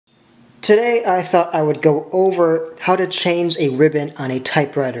Today I thought I would go over how to change a ribbon on a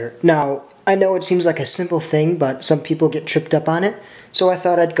typewriter. Now, I know it seems like a simple thing, but some people get tripped up on it, so I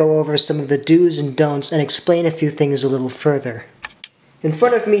thought I'd go over some of the do's and don'ts and explain a few things a little further. In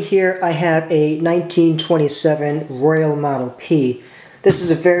front of me here I have a 1927 Royal Model P. This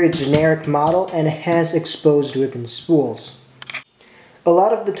is a very generic model and it has exposed ribbon spools. A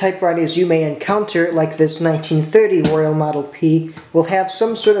lot of the typewriters you may encounter, like this 1930 Royal Model P, will have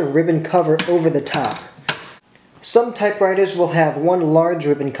some sort of ribbon cover over the top. Some typewriters will have one large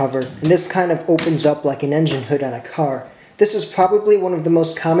ribbon cover, and this kind of opens up like an engine hood on a car. This is probably one of the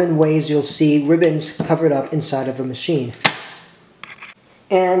most common ways you'll see ribbons covered up inside of a machine.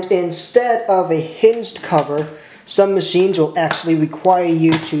 And instead of a hinged cover, some machines will actually require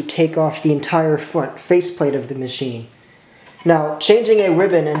you to take off the entire front faceplate of the machine. Now, changing a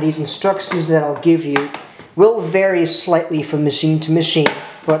ribbon and these instructions that I'll give you will vary slightly from machine to machine,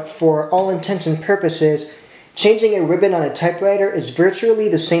 but for all intents and purposes, changing a ribbon on a typewriter is virtually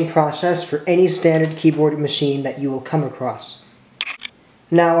the same process for any standard keyboard machine that you will come across.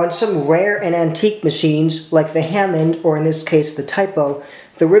 Now, on some rare and antique machines, like the Hammond, or in this case the Typo,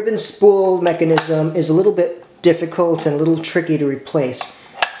 the ribbon spool mechanism is a little bit difficult and a little tricky to replace.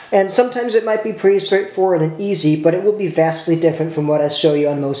 And sometimes it might be pretty straightforward and easy, but it will be vastly different from what I show you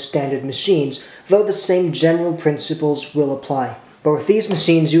on most standard machines, though the same general principles will apply. But with these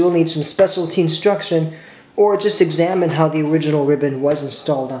machines, you will need some specialty instruction, or just examine how the original ribbon was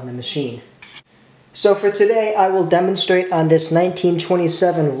installed on the machine. So for today, I will demonstrate on this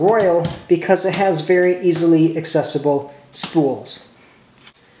 1927 Royal because it has very easily accessible spools.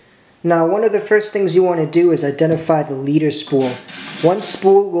 Now, one of the first things you want to do is identify the leader spool. One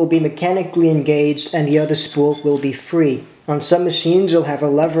spool will be mechanically engaged and the other spool will be free. On some machines you'll have a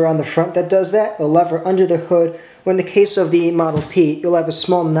lever on the front that does that, a lever under the hood, or in the case of the Model P, you'll have a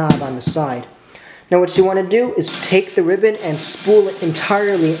small knob on the side. Now what you want to do is take the ribbon and spool it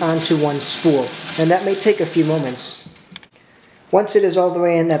entirely onto one spool, and that may take a few moments. Once it is all the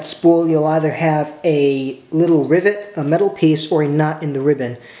way in that spool, you'll either have a little rivet, a metal piece, or a knot in the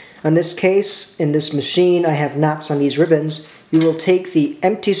ribbon. In this case, in this machine, I have knots on these ribbons. You will take the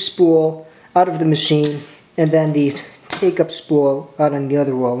empty spool out of the machine and then the take-up spool out on the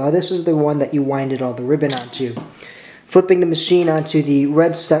other roll. Now this is the one that you winded all the ribbon onto. Flipping the machine onto the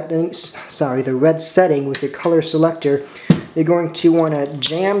red setting with your color selector, you're going to want to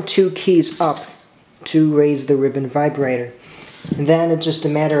jam two keys up to raise the ribbon vibrator. And then it's just a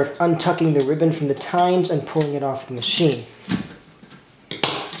matter of untucking the ribbon from the tines and pulling it off the machine.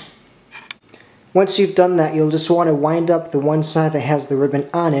 Once you've done that, you'll just want to wind up the one side that has the ribbon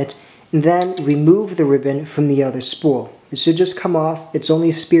on it, and then remove the ribbon from the other spool. It should just come off. It's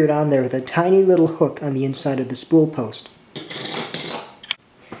only speared on there with a tiny little hook on the inside of the spool post.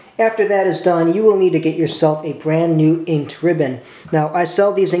 After that is done, you will need to get yourself a brand new inked ribbon. Now, I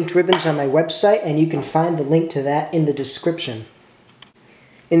sell these inked ribbons on my website, and you can find the link to that in the description.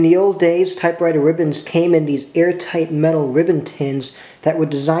 In the old days, typewriter ribbons came in these airtight metal ribbon tins that were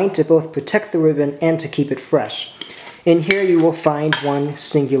designed to both protect the ribbon and to keep it fresh. In here you will find one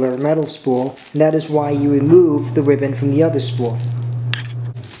singular metal spool, and that is why you remove the ribbon from the other spool.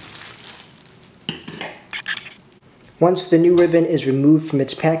 Once the new ribbon is removed from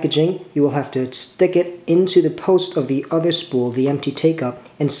its packaging, you will have to stick it into the post of the other spool, the empty take-up,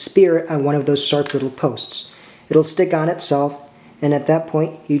 and spear it on one of those sharp little posts. It'll stick on itself, and at that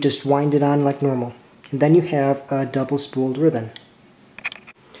point you just wind it on like normal. And then you have a double-spooled ribbon.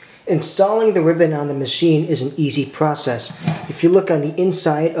 Installing the ribbon on the machine is an easy process. If you look on the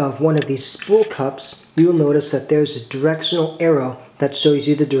inside of one of these spool cups, you will notice that there's a directional arrow that shows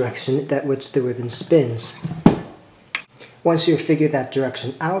you the direction at which the ribbon spins. Once you figure that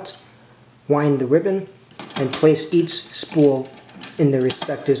direction out, wind the ribbon and place each spool in their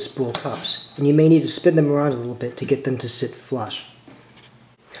respective spool cups. And you may need to spin them around a little bit to get them to sit flush.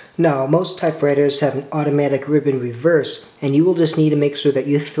 Now, most typewriters have an automatic ribbon reverse, and you will just need to make sure that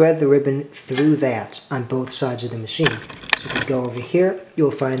you thread the ribbon through that on both sides of the machine. So if you go over here,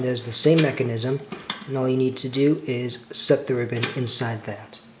 you'll find there's the same mechanism, and all you need to do is set the ribbon inside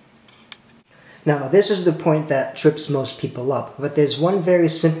that. Now, this is the point that trips most people up, but there's one very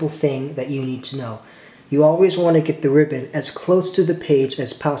simple thing that you need to know. You always want to get the ribbon as close to the page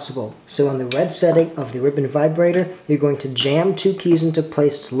as possible. So on the red setting of the ribbon vibrator, you're going to jam two keys into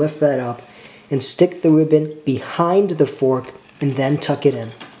place to lift that up and stick the ribbon behind the fork and then tuck it in.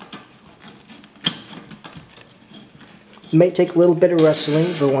 It may take a little bit of wrestling,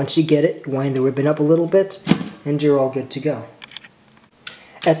 but once you get it, wind the ribbon up a little bit and you're all good to go.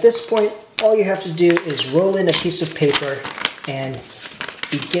 At this point, all you have to do is roll in a piece of paper and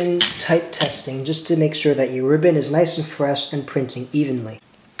begin type testing just to make sure that your ribbon is nice and fresh and printing evenly.